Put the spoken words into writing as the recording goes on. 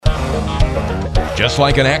Just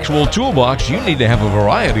like an actual toolbox, you need to have a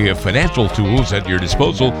variety of financial tools at your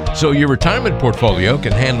disposal so your retirement portfolio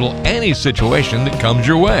can handle any situation that comes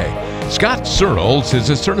your way. Scott Searles is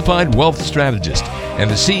a certified wealth strategist and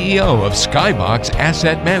the CEO of Skybox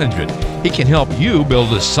Asset Management. He can help you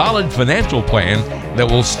build a solid financial plan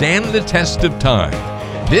that will stand the test of time.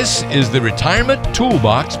 This is the Retirement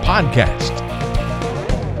Toolbox Podcast.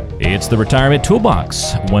 It's the Retirement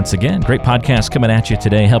Toolbox. Once again, great podcast coming at you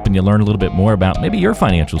today, helping you learn a little bit more about maybe your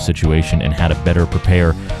financial situation and how to better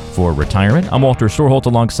prepare for retirement. I'm Walter Storholt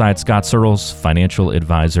alongside Scott Searles, financial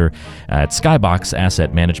advisor at Skybox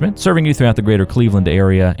Asset Management, serving you throughout the greater Cleveland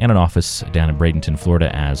area and an office down in Bradenton,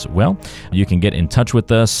 Florida as well. You can get in touch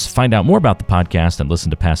with us, find out more about the podcast, and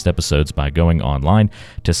listen to past episodes by going online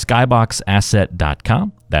to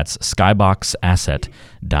skyboxasset.com. That's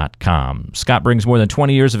skyboxasset.com. Scott brings more than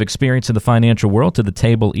 20 years of experience in the financial world to the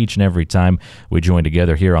table each and every time we join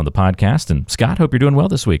together here on the podcast. And Scott, hope you're doing well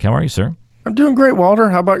this week. How are you, sir? I'm doing great, Walter.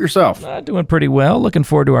 How about yourself? Doing pretty well. Looking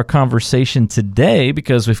forward to our conversation today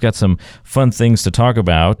because we've got some fun things to talk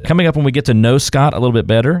about. Coming up when we get to know Scott a little bit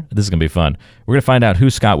better, this is going to be fun. We're going to find out who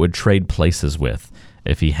Scott would trade places with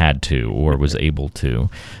if he had to or was able to.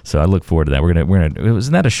 So I look forward to that. We're gonna.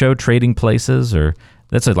 Isn't that a show, Trading Places, or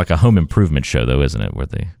that's like a home improvement show, though, isn't it? Where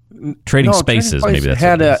they Trading Spaces? Maybe that's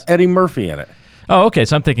had Eddie Murphy in it. Oh, okay.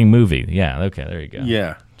 So I'm thinking movie. Yeah. Okay. There you go.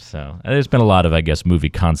 Yeah. So there's been a lot of, I guess, movie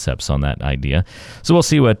concepts on that idea. So we'll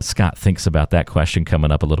see what Scott thinks about that question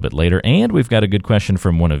coming up a little bit later. And we've got a good question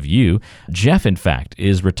from one of you. Jeff, in fact,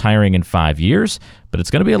 is retiring in 5 years, but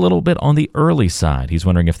it's going to be a little bit on the early side. He's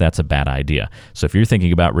wondering if that's a bad idea. So if you're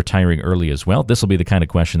thinking about retiring early as well, this will be the kind of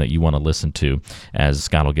question that you want to listen to, as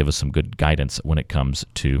Scott will give us some good guidance when it comes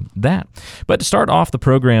to that. But to start off the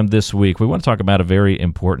program this week, we want to talk about a very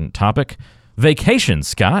important topic. Vacations,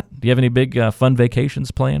 Scott. Do you have any big fun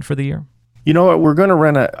vacations planned for the year? You know what? We're going to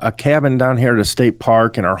rent a cabin down here at a state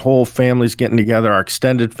park, and our whole family's getting together. Our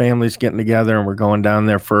extended family's getting together, and we're going down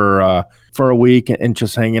there for a week and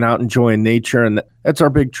just hanging out, enjoying nature. And that's our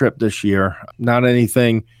big trip this year. Not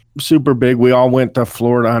anything super big. We all went to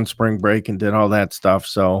Florida on spring break and did all that stuff.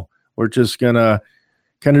 So we're just going to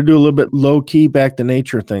kind of do a little bit low-key back to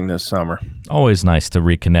nature thing this summer. Always nice to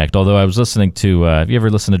reconnect. Although I was listening to, have you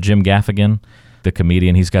ever listened to Jim Gaffigan, the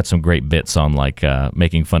comedian? He's got some great bits on like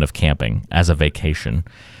making fun of camping as a vacation.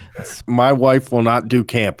 My wife will not do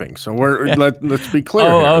camping, so let's be clear.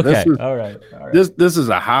 Oh, here. Okay. All right. This is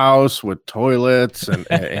a house with toilets and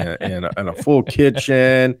a full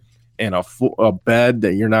kitchen and a bed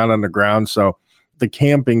that you're not on the ground. So the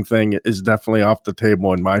camping thing is definitely off the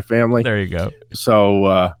table in my family. There you go.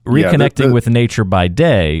 So reconnecting with nature by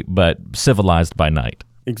day, but civilized by night.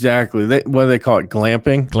 Exactly. What do they call it?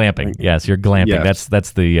 Glamping? Glamping. Yes, you're glamping. Yes.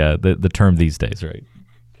 That's the term these days, right?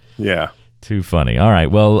 Yeah. Too funny. All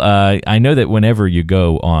right. Well, I know that whenever you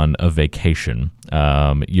go on a vacation,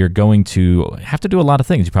 you're going to have to do a lot of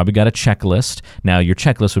things. You probably got a checklist. Now, your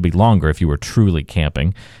checklist would be longer if you were truly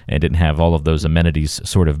camping and didn't have all of those amenities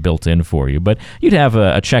sort of built in for you. But you'd have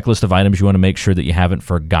a checklist of items you want to make sure that you haven't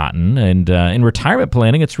forgotten. And in retirement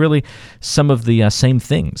planning, it's really some of the same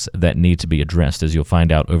things that need to be addressed, as you'll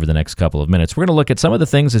find out over the next couple of minutes. We're going to look at some of the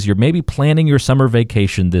things as you're maybe planning your summer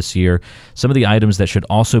vacation this year, some of the items that should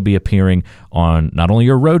also be appearing on not only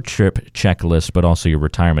your road trip checklist, but also your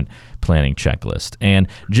retirement planning checklist. And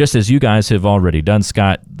just as you guys have already done,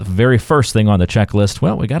 Scott, the very first thing on the checklist,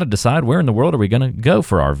 well, we got to decide where in the world are we going to go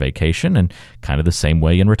for our vacation, and kind of the same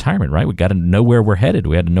way in retirement, right? We got to know where we're headed.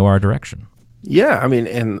 We had to know our direction. Yeah, I mean,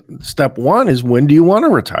 and step one is, when do you want to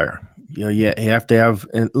retire? You have to have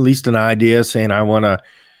at least an idea saying, I want to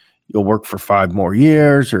work for 5 more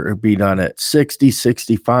years, or be done at 60,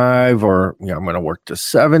 65, or I'm going to work to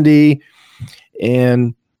 70.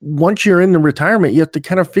 And once you're in the retirement, you have to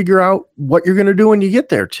kind of figure out what you're going to do when you get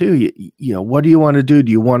there too. What do you want to do?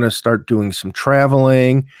 Do you want to start doing some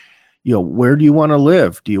traveling? Where do you want to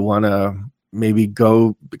live? Do you want to maybe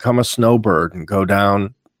go become a snowbird and go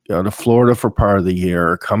down to Florida for part of the year,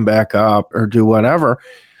 or come back up, or do whatever?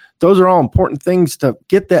 Those are all important things to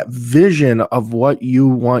get that vision of what you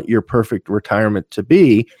want your perfect retirement to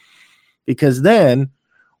be, because then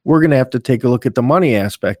we're going to have to take a look at the money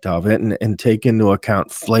aspect of it and take into account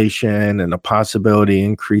inflation and the possibility of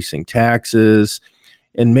increasing taxes,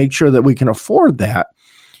 and make sure that we can afford that.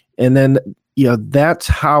 And then, that's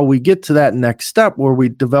how we get to that next step, where we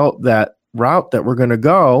develop that route that we're going to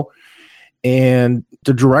go and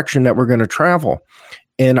the direction that we're going to travel.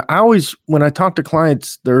 And when I talk to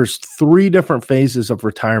clients, there's 3 different phases of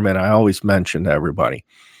retirement I always mention to everybody.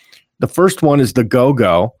 The first one is the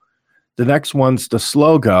go-go. The next one's the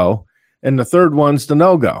slow go, and the third one's the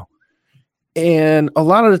no-go. And a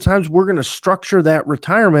lot of the times we're going to structure that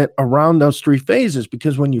retirement around those 3 phases,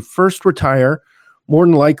 because when you first retire, more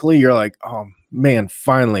than likely you're like, oh man,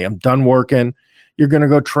 finally, I'm done working. You're going to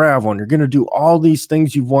go travel and you're going to do all these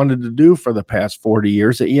things you've wanted to do for the past 40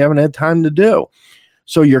 years that you haven't had time to do.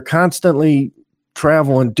 So you're constantly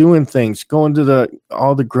traveling, doing things, going to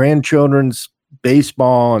all the grandchildren's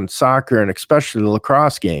baseball and soccer, and especially the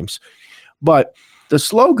lacrosse games. But the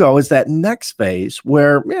slow go is that next phase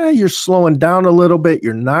where you're slowing down a little bit.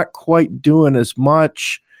 You're not quite doing as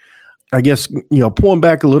much, I guess, pulling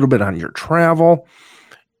back a little bit on your travel.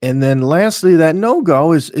 And then lastly, that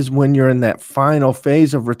no-go is when you're in that final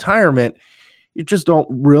phase of retirement.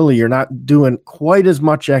 You're not doing quite as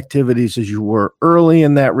much activities as you were early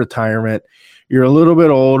in that retirement. You're a little bit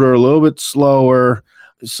older, a little bit slower.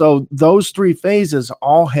 So those 3 phases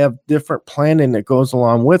all have different planning that goes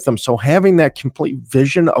along with them. So having that complete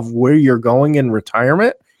vision of where you're going in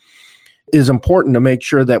retirement is important to make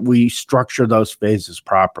sure that we structure those phases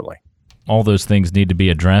properly. All those things need to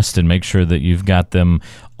be addressed, and make sure that you've got them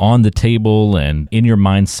on the table and in your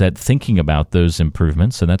mindset thinking about those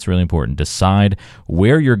improvements. So that's really important. Decide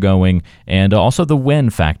where you're going, and also the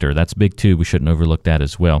when factor. That's big too. We shouldn't overlook that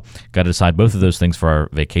as well. Got to decide both of those things for our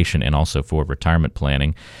vacation and also for retirement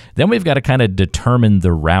planning. Then we've got to kind of determine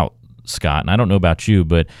the route, Scott. And I don't know about you,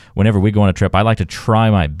 but whenever we go on a trip, I like to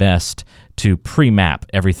try my best to pre-map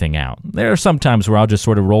everything out. There are some times where I'll just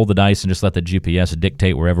sort of roll the dice and just let the GPS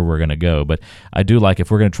dictate wherever we're going to go. But I do like, if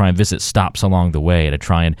we're going to try and visit stops along the way, to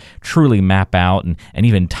try and truly map out and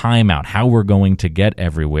even time out how we're going to get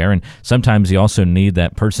everywhere. And sometimes you also need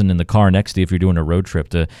that person in the car next to you if you're doing a road trip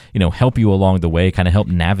to, help you along the way, kind of help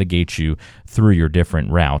navigate you through your different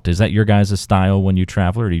route. Is that your guys' style when you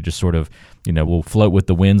travel, or do you just sort of, we'll float with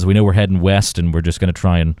the winds? We know we're heading west and we're just going to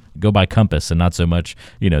try and go by compass and not so much,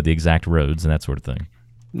 the exact roads and that sort of thing.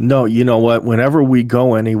 No, you know what? Whenever we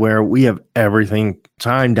go anywhere, we have everything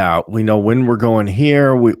timed out. We know when we're going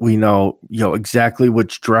here. We know, exactly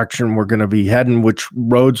which direction we're going to be heading, which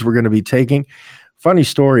roads we're going to be taking. Funny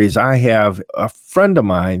story is, I have a friend of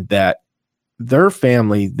mine that their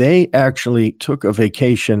family, they actually took a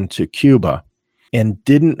vacation to Cuba and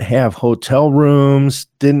didn't have hotel rooms,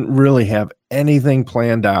 didn't really have anything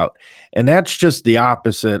planned out. And that's just the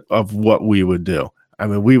opposite of what we would do. I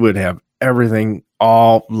mean, we would have everything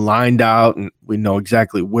all lined out, and we know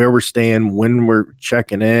exactly where we're staying, when we're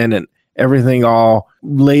checking in, and everything all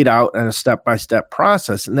laid out in a step-by-step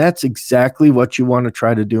process. And that's exactly what you want to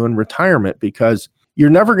try to do in retirement, because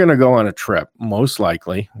you're never going to go on a trip, most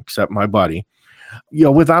likely, except my buddy,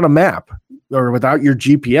 without a map or without your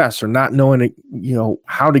GPS, or not knowing,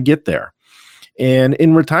 how to get there. And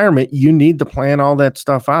in retirement, you need to plan all that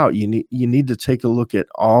stuff out. You need to take a look at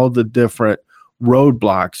all the different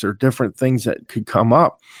roadblocks or different things that could come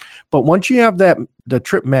up. But once you have the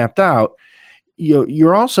trip mapped out,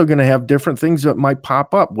 you're also going to have different things that might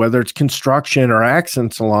pop up, whether it's construction or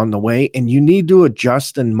accidents along the way, and you need to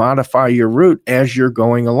adjust and modify your route as you're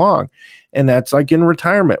going along. And that's like in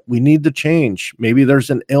retirement. We need to change. Maybe there's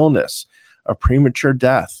an illness, a premature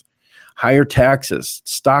death, higher taxes,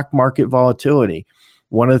 stock market volatility.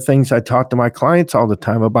 One of the things I talk to my clients all the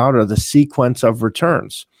time about are the sequence of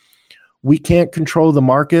returns. We can't control the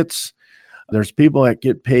markets. There's people that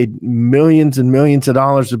get paid millions and millions of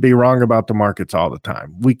dollars to be wrong about the markets all the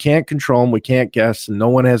time. We can't control them. We can't guess, and no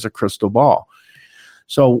one has a crystal ball.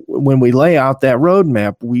 So when we lay out that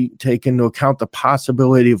roadmap, we take into account the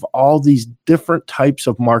possibility of all these different types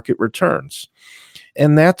of market returns.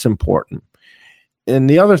 And that's important. And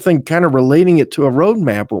the other thing, kind of relating it to a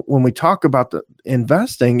roadmap, when we talk about the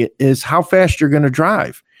investing, is how fast you're going to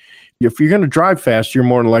drive. If you're going to drive fast, you're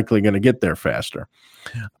more than likely going to get there faster.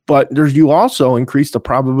 But you also increase the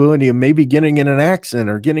probability of maybe getting in an accident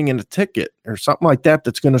or getting in a ticket or something like that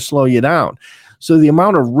that's going to slow you down. So the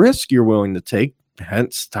amount of risk you're willing to take,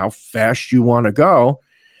 hence how fast you want to go,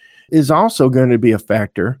 is also going to be a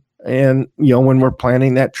factor. And, when we're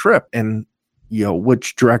planning that trip and,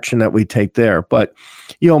 which direction that we take there. But,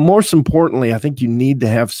 most importantly, I think you need to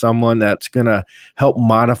have someone that's going to help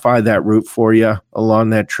modify that route for you along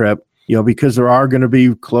that trip. Because there are going to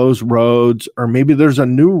be closed roads, or maybe there's a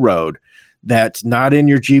new road that's not in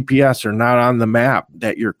your GPS or not on the map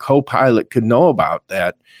that your co-pilot could know about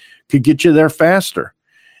that could get you there faster.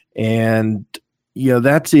 And,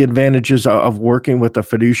 that's the advantages of working with a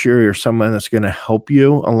fiduciary or someone that's going to help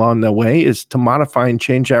you along the way, is to modify and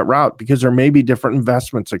change that route, because there may be different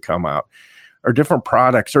investments that come out, or different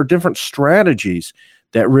products, or different strategies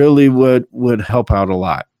that really would help out a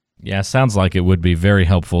lot. Yeah, sounds like it would be very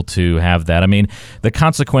helpful to have that. I mean, the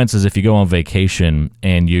consequences if you go on vacation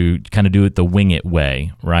and you kind of do it the wing it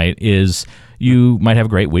way, right, is you might have a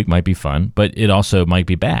great week, might be fun, but it also might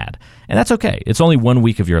be bad. And that's okay. It's only 1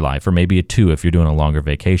 week of your life, or maybe 2 if you're doing a longer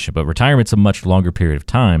vacation. But retirement's a much longer period of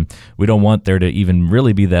time. We don't want there to even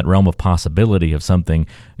really be that realm of possibility of something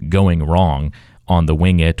going wrong on the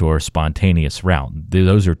wing it or spontaneous route.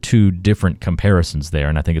 Those are 2 different comparisons there,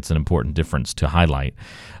 and I think it's an important difference to highlight.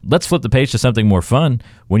 Let's flip the page to something more fun.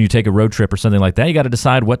 When you take a road trip or something like that, you got to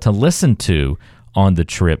decide what to listen to on the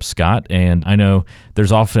trip, Scott. And I know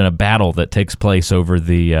there's often a battle that takes place over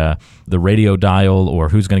the radio dial, or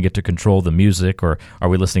who's going to get to control the music, or are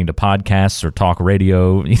we listening to podcasts or talk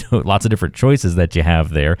radio? Lots of different choices that you have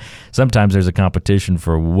there. Sometimes there's a competition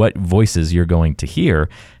for what voices you're going to hear.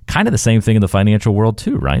 Kind of the same thing in the financial world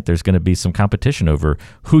too, right? There's going to be some competition over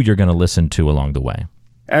who you're going to listen to along the way.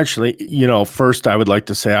 Actually, first I would like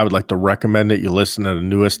to say I would like to recommend that you listen to the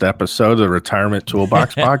newest episode of the Retirement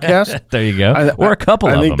Toolbox podcast. There you go. Or a couple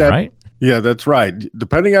of them, right? Yeah, that's right.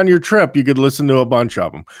 Depending on your trip, you could listen to a bunch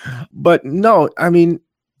of them. But no, I mean,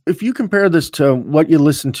 if you compare this to what you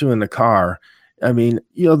listen to in the car, I mean,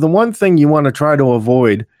 the one thing you want to try to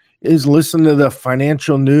avoid is listen to the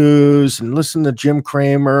financial news and listen to Jim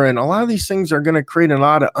Cramer. And a lot of these things are going to create a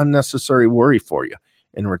lot of unnecessary worry for you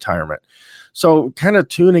in retirement. So kind of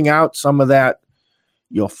tuning out some of that,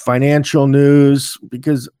 financial news,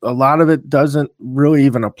 because a lot of it doesn't really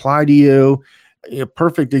even apply to you. A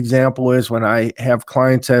perfect example is when I have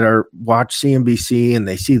clients that watch CNBC and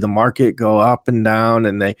they see the market go up and down,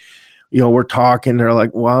 and they, we're talking, they're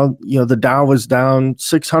like, well, the Dow was down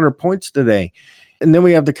 600 points today. And then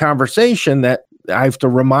we have the conversation that I have to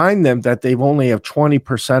remind them that they've only have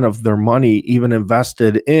 20% of their money even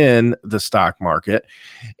invested in the stock market,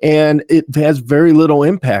 and it has very little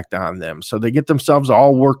impact on them. So they get themselves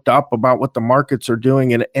all worked up about what the markets are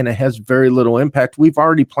doing, and it has very little impact. We've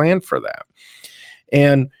already planned for that.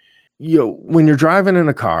 And when you're driving in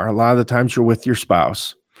a car, a lot of the times you're with your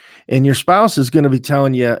spouse, and your spouse is going to be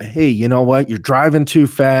telling you, hey, you know what? You're driving too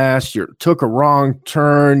fast. You took a wrong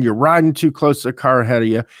turn. You're riding too close to the car ahead of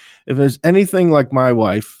you. If there's anything like my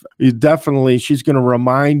wife, she's going to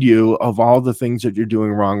remind you of all the things that you're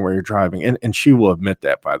doing wrong where you're driving. And she will admit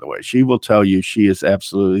that, by the way. She will tell you she is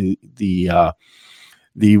absolutely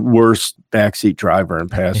the worst backseat driver and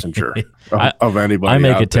passenger of anybody. I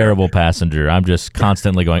make a terrible passenger. I'm just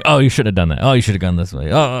constantly going, oh, you should have done that. Oh, you should have gone this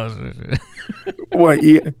way. Oh, well,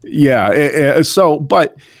 yeah. So,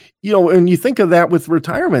 but, and you think of that with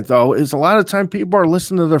retirement, though, is a lot of time people are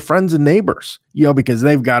listening to their friends and neighbors, because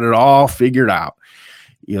they've got it all figured out.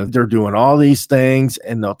 They're doing all these things,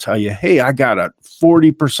 and they'll tell you, hey, I got a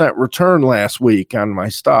 40% return last week on my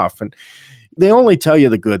stuff. And they only tell you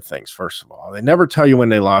the good things, first of all. They never tell you when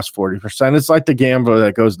they lost 40%. It's like the gambler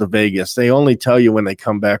that goes to Vegas. They only tell you when they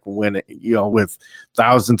come back and win it, with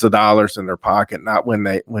thousands of dollars in their pocket, not when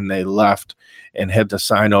they left and had to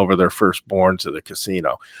sign over their firstborn to the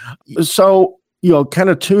casino. So, kind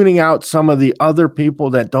of tuning out some of the other people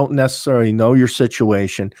that don't necessarily know your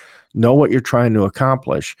situation, know what you're trying to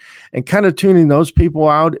accomplish, and kind of tuning those people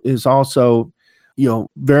out is also,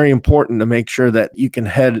 very important to make sure that you can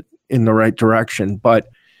head in the right direction. But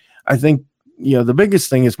I think, the biggest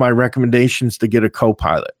thing is my recommendations to get a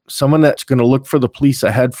co-pilot, someone that's going to look for the police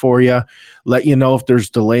ahead for you, let you know if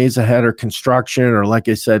there's delays ahead or construction, or like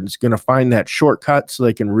I said, it's going to find that shortcut so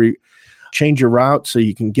they can change your route so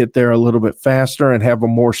you can get there a little bit faster and have a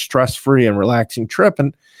more stress-free and relaxing trip.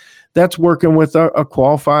 And that's working with a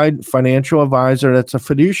qualified financial advisor that's a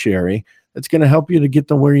fiduciary that's going to help you to get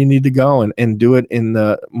to where you need to go and do it in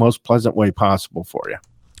the most pleasant way possible for you.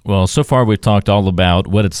 Well, so far we've talked all about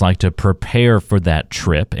what it's like to prepare for that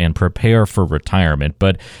trip and prepare for retirement.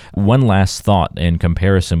 But one last thought in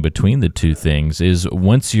comparison between the two things is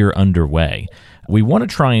once you're underway, we want to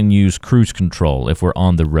try and use cruise control if we're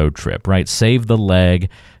on the road trip, right? Save the leg,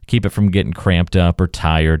 keep it from getting cramped up or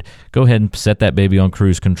tired. Go ahead and set that baby on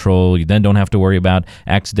cruise control. You then don't have to worry about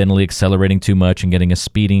accidentally accelerating too much and getting a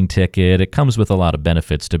speeding ticket. It comes with a lot of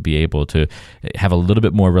benefits to be able to have a little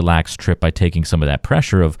bit more relaxed trip by taking some of that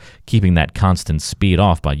pressure of keeping that constant speed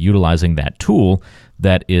off by utilizing that tool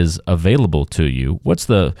that is available to you. What's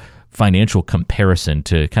the financial comparison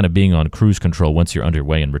to kind of being on cruise control once you're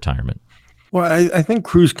underway in retirement? Well, I think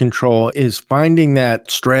cruise control is finding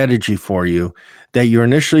that strategy for you that you're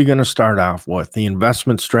initially going to start off with, the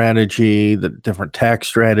investment strategy, the different tax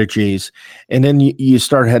strategies, and then you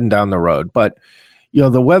start heading down the road. But,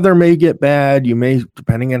 the weather may get bad. You may,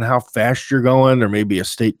 depending on how fast you're going, there may be a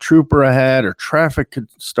state trooper ahead, or traffic could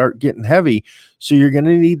start getting heavy. So you're going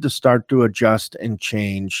to need to start to adjust and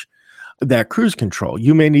change that cruise control.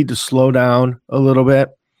 You may need to slow down a little bit.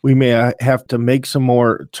 We may have to make some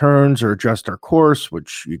more turns or adjust our course,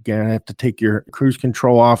 which you're going to have to take your cruise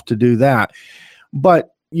control off to do that.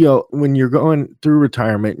 But when you're going through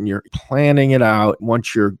retirement and you're planning it out,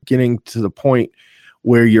 once you're getting to the point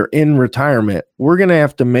where you're in retirement, we're going to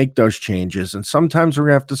have to make those changes. And sometimes we're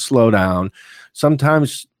going to have to slow down.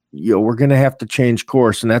 Sometimes, we're going to have to change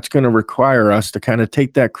course, and that's going to require us to kind of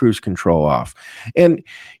take that cruise control off. And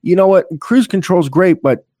you know what? Cruise control is great,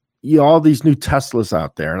 but all these new Teslas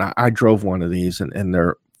out there, and I drove one of these, and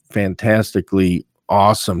they're fantastically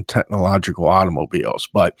awesome technological automobiles.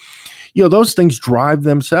 But, those things drive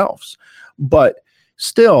themselves. But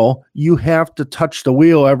still, you have to touch the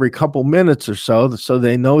wheel every couple minutes or so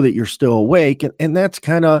they know that you're still awake. And that's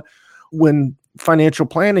kind of when financial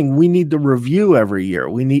planning, we need to review every year.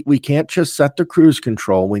 We can't just set the cruise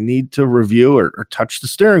control. We need to review or touch the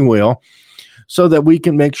steering wheel so that we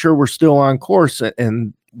can make sure we're still on course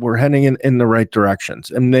and we're heading in the right directions,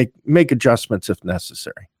 and make adjustments if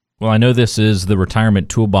necessary. Well, I know this is the retirement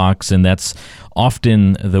toolbox, and that's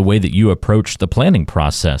often the way that you approach the planning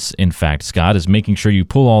process. In fact, Scott, is making sure you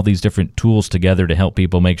pull all these different tools together to help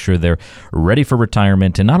people make sure they're ready for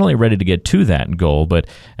retirement, and not only ready to get to that goal, but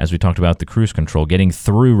as we talked about the cruise control, getting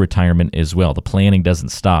through retirement as well. The planning doesn't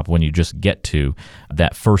stop when you just get to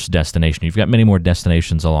that first destination. You've got many more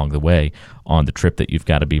destinations along the way on the trip that you've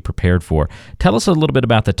got to be prepared for. Tell us a little bit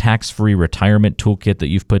about the tax-free retirement toolkit that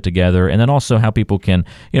you've put together, and then also how people can,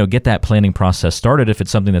 get that planning process started if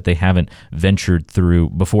it's something that they haven't ventured through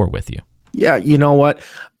before with you. Yeah, you know what?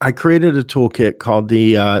 I created a toolkit called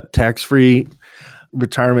the Tax-Free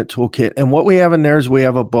Retirement Toolkit. And what we have in there is we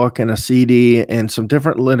have a book and a CD and some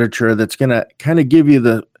different literature that's going to kind of give you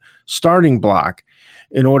the starting block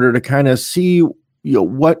in order to kind of see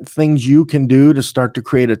what things you can do to start to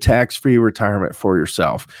create a tax-free retirement for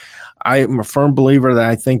yourself. I am a firm believer that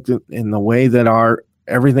I think that in the way that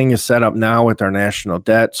everything is set up now with our national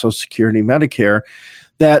debt, Social Security, Medicare,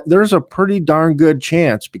 that there's a pretty darn good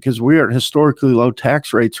chance, because we are at historically low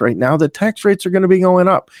tax rates right now, that tax rates are going to be going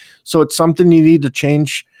up. So it's something you need to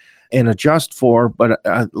change and adjust for, but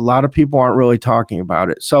a lot of people aren't really talking about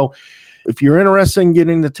it. So if you're interested in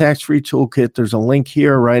getting the tax-free toolkit, there's a link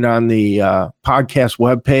here right on the podcast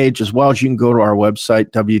webpage, as well as you can go to our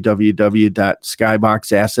website,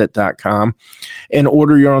 www.skyboxasset.com, and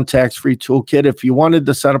order your own tax-free toolkit. If you wanted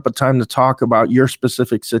to set up a time to talk about your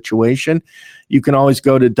specific situation, you can always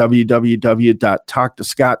go to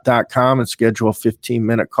www.talktoscott.com and schedule a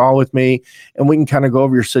 15-minute call with me, and we can kind of go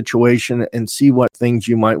over your situation and see what things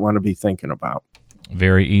you might want to be thinking about.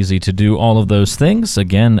 Very easy to do all of those things.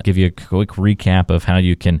 Again, give you a quick recap of how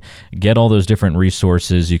you can get all those different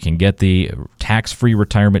resources. You can get the tax-free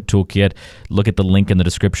retirement toolkit. Look at the link in the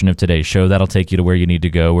description of today's show. That'll take you to where you need to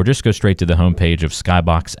go, or just go straight to the homepage of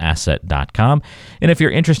skyboxasset.com. And if you're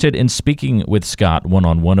interested in speaking with Scott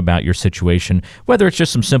one-on-one about your situation, whether it's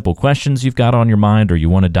just some simple questions you've got on your mind or you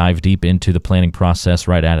want to dive deep into the planning process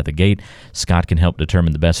right out of the gate, Scott can help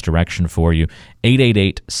determine the best direction for you.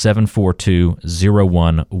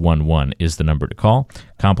 888-742-0111 is the number to call.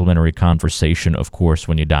 Complimentary conversation, of course,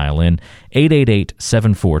 when you dial in.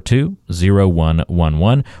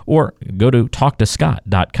 888-742-0111, or go to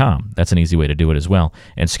talktoscott.com. That's an easy way to do it as well,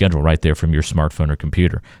 and schedule right there from your smartphone or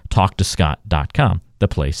computer. Talktoscott.com, the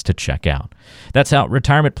place to check out. That's how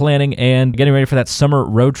retirement planning and getting ready for that summer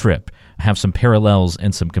road trip. Have some parallels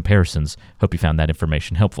and some comparisons. Hope you found that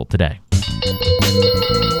information helpful today.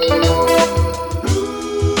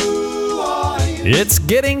 It's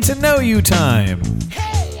getting to know you time.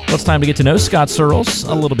 Well, it's time to get to know Scott Searles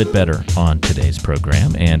a little bit better on today's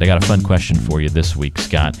program. And I got a fun question for you this week,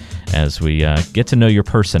 Scott. As we get to know your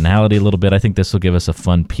personality a little bit, I think this will give us a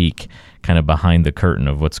fun peek kind of behind the curtain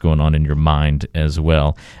of what's going on in your mind as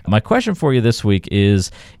well. My question for you this week is,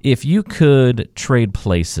 if you could trade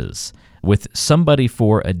places with somebody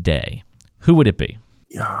for a day, who would it be?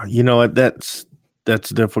 Yeah,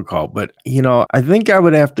 that's difficult, but I think I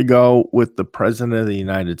would have to go with the President of the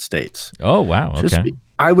United States. Oh, wow. Okay.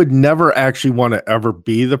 I would never actually want to ever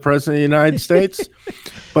be the President of the United States,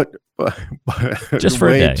 but just for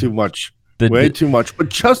a day. Too much. Too much, but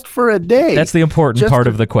just for a day. That's the important part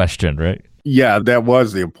of the question, right? Yeah, that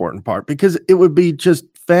was the important part, because it would be just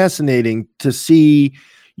fascinating to see,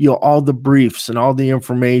 all the briefs and all the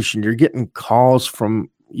information. You're getting calls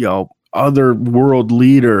from, other world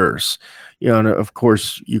leaders. And of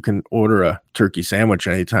course, you can order a turkey sandwich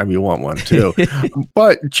anytime you want one too.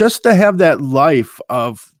 But just to have that life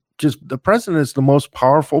of just the president is the most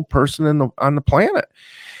powerful person on the planet.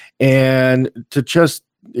 And to just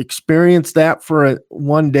experience that for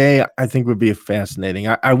one day, I think would be fascinating.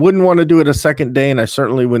 I wouldn't want to do it a second day, and I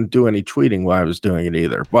certainly wouldn't do any tweeting while I was doing it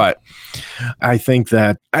either. But I think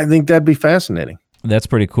that'd be fascinating. That's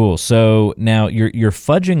pretty cool. So now you're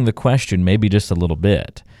fudging the question maybe just a little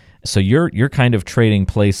bit. So you're kind of trading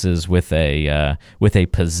places with a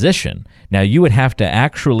position. Now you would have to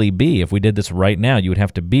actually be, if we did this right now, you would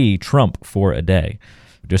have to be Trump for a day.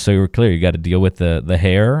 Just so you're clear, you got to deal with the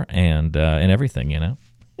hair and everything,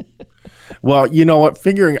 Well, you know what?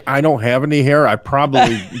 Figuring I don't have any hair, I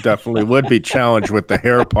probably definitely would be challenged with the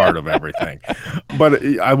hair part of everything.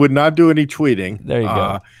 But I would not do any tweeting. There you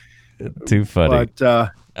go. Too funny.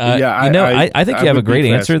 But I think you have a great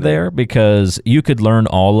answer there, because you could learn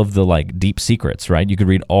all of the deep secrets, right? You could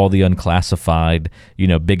read all the unclassified,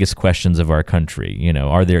 biggest questions of our country.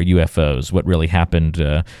 Are there UFOs? What really happened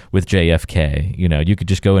with JFK? You could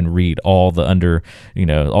just go and read all the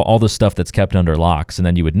all the stuff that's kept under locks, and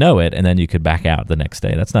then you would know it, and then you could back out the next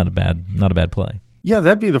day. That's not a bad play. Yeah,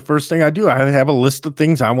 that'd be the first thing I do. I have a list of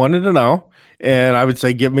things I wanted to know, and I would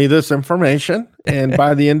say, give me this information. And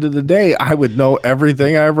by the end of the day, I would know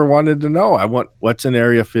everything I ever wanted to know. I want what's in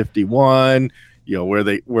Area 51,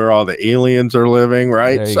 where all the aliens are living,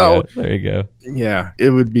 right? There you go. Yeah,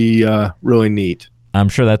 it would be really neat. I'm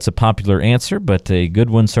sure that's a popular answer, but a good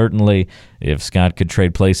one certainly. If Scott could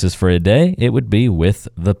trade places for a day, it would be with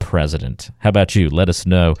the president. How about you? Let us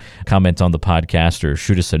know. Comment on the podcast or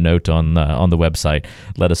shoot us a note on the website.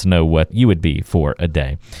 Let us know what you would be for a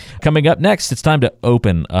day. Coming up next, it's time to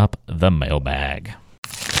open up the mailbag.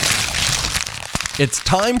 It's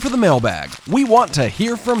time for the mailbag. We want to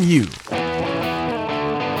hear from you.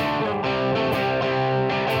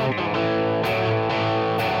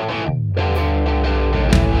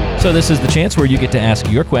 So this is the chance where you get to ask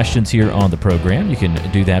your questions here on the program. You can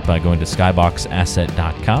do that by going to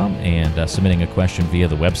skyboxasset.com and submitting a question via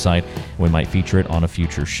the website. We might feature it on a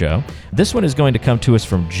future show. This one is going to come to us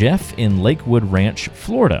from Jeff in Lakewood Ranch,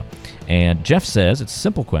 Florida. And Jeff says, it's a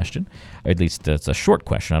simple question, or at least it's a short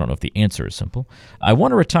question. I don't know if the answer is simple. I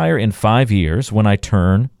want to retire in 5 years when I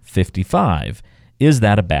turn 55. Is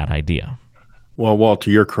that a bad idea? Well, Walter,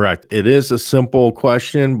 you're correct. It is a simple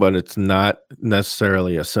question, but it's not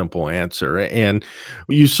necessarily a simple answer. And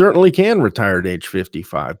you certainly can retire at age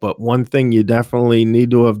 55. But one thing you definitely need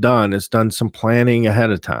to have done is done some planning ahead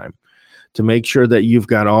of time to make sure that you've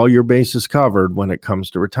got all your bases covered when it comes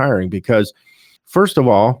to retiring. Because first of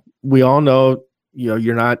all, we all know,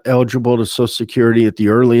 you're not eligible to Social Security at the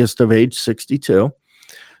earliest of age 62.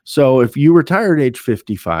 So if you retire at age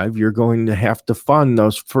 55, you're going to have to fund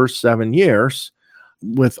those first 7 years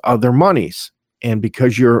with other monies. And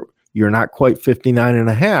because you're not quite 59 and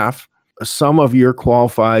a half, some of your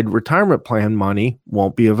qualified retirement plan money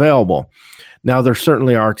won't be available. Now, there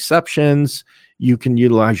certainly are exceptions. You can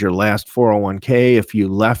utilize your last 401k if you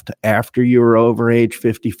left after you were over age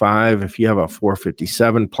 55. If you have a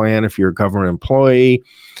 457 plan, if you're a government employee,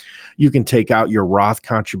 you can take out your Roth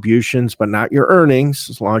contributions, but not your earnings,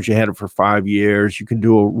 as long as you had it for 5 years. You can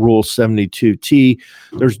do a Rule 72T.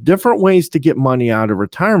 There's different ways to get money out of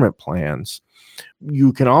retirement plans.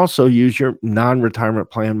 You can also use your non-retirement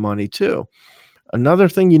plan money too. Another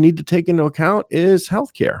thing you need to take into account is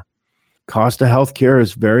healthcare. Cost of healthcare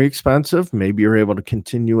is very expensive. Maybe you're able to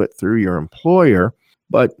continue it through your employer,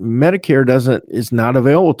 but Medicare is not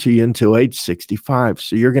available to you until age 65.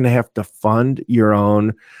 So you're going to have to fund your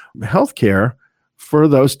own healthcare for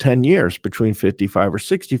those 10 years between 55 or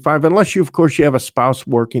 65, unless you have a spouse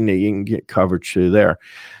working that you can get coverage through there.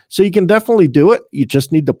 So you can definitely do it. You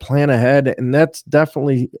just need to plan ahead. And that's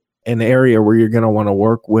definitely an area where you're going to want to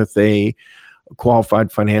work with a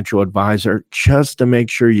qualified financial advisor just to make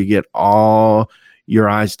sure you get all your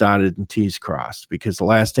I's dotted and T's crossed, because the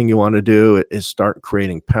last thing you want to do is start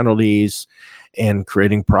creating penalties and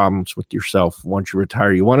creating problems with yourself once you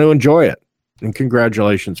retire. You want to enjoy it. And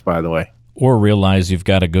congratulations, by the way. Or realize you've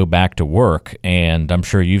got to go back to work. And I'm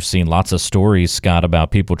sure you've seen lots of stories, Scott,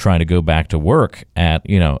 about people trying to go back to work at,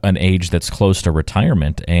 an age that's close to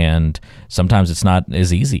retirement. And sometimes it's not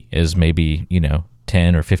as easy as maybe,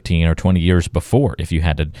 10 or 15 or 20 years before. If you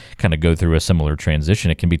had to kind of go through a similar transition,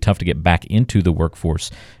 it can be tough to get back into the workforce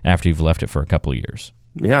after you've left it for a couple of years.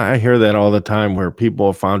 Yeah, I hear that all the time, where people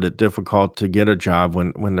have found it difficult to get a job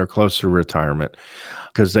when they're close to retirement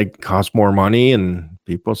because they cost more money, and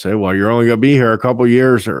people say, well, you're only going to be here a couple of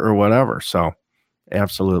years or whatever. So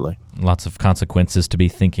Absolutely. Lots of consequences to be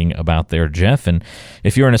thinking about there, Jeff. And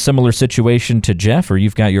if you're in a similar situation to Jeff, or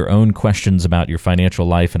you've got your own questions about your financial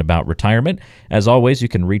life and about retirement, as always, you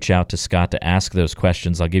can reach out to Scott to ask those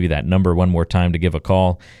questions. I'll give you that number one more time to give a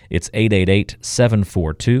call. It's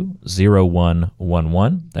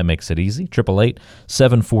 888-742-0111. That makes it easy.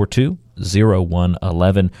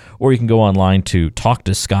 888-742-0111. Or you can go online to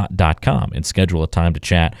talktoscott.com and schedule a time to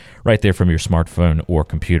chat right there from your smartphone or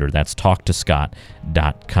computer. That's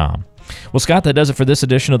talktoscott.com. Well, Scott, that does it for this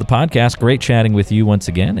edition of the podcast. Great chatting with you once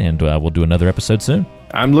again, and we'll do another episode soon.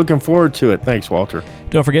 I'm looking forward to it. Thanks, Walter.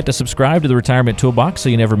 Don't forget to subscribe to the Retirement Toolbox so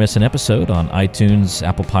you never miss an episode on iTunes,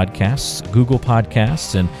 Apple Podcasts, Google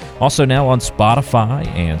Podcasts, and also now on Spotify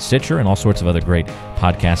and Stitcher and all sorts of other great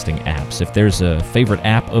podcasting apps. If there's a favorite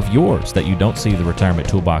app of yours that you don't see the Retirement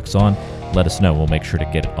Toolbox on, let us know. We'll make sure to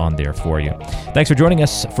get it on there for you. Thanks for joining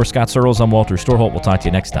us. For Scott Searles, I'm Walter Storholt. We'll talk to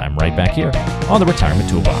you next time right back here on the Retirement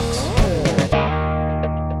Toolbox.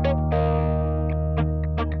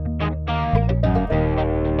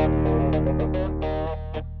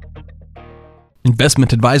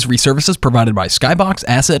 Investment advisory services provided by Skybox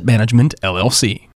Asset Management, LLC.